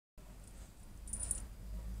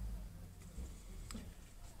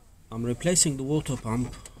I'm replacing the water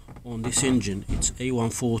pump on this engine. It's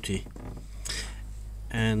a140,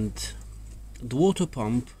 and the water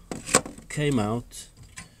pump came out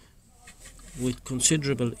with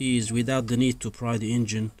considerable ease without the need to pry the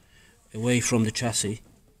engine away from the chassis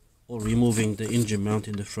or removing the engine mount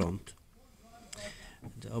in the front.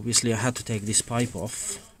 Obviously I had to take this pipe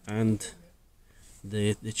off and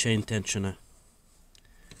the chain tensioner.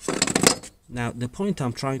 Now the point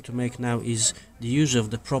I'm trying to make now is the use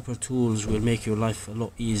of the proper tools will make your life a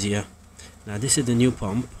lot easier. Now this is the new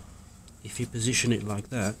pump. If you position it like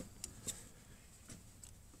that,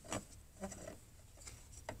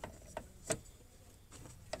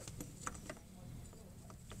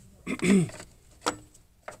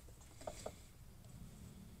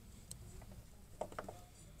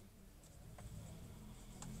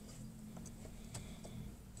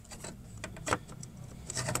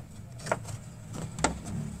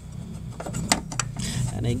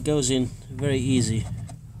 and it goes in very easy.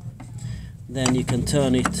 Then you can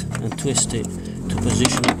turn it and twist it to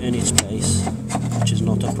position it in its place, which is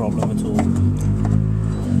not a problem at all.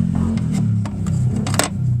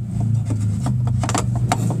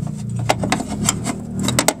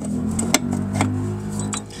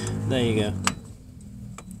 There you go,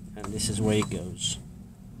 and this is where it goes.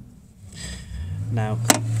 Now,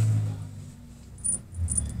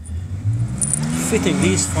 fitting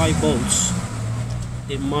these 5 bolts,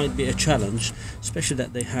 it might be a challenge, especially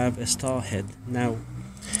that they have a star head. Now,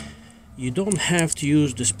 you don't have to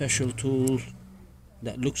use the special tool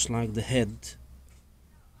that looks like the head.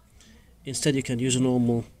 Instead, you can use a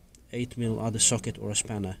normal 8mm either socket or a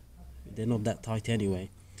spanner. They're not that tight anyway.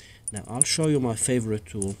 Now, I'll show you my favorite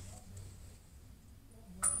tool.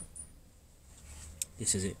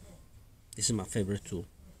 This is it. This is my favorite tool.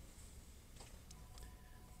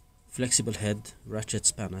 Flexible head ratchet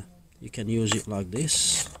spanner. You can use it like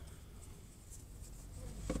this,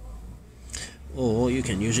 or you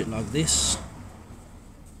can use it like this.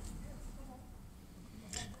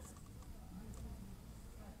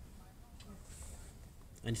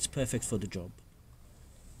 And it's perfect for the job.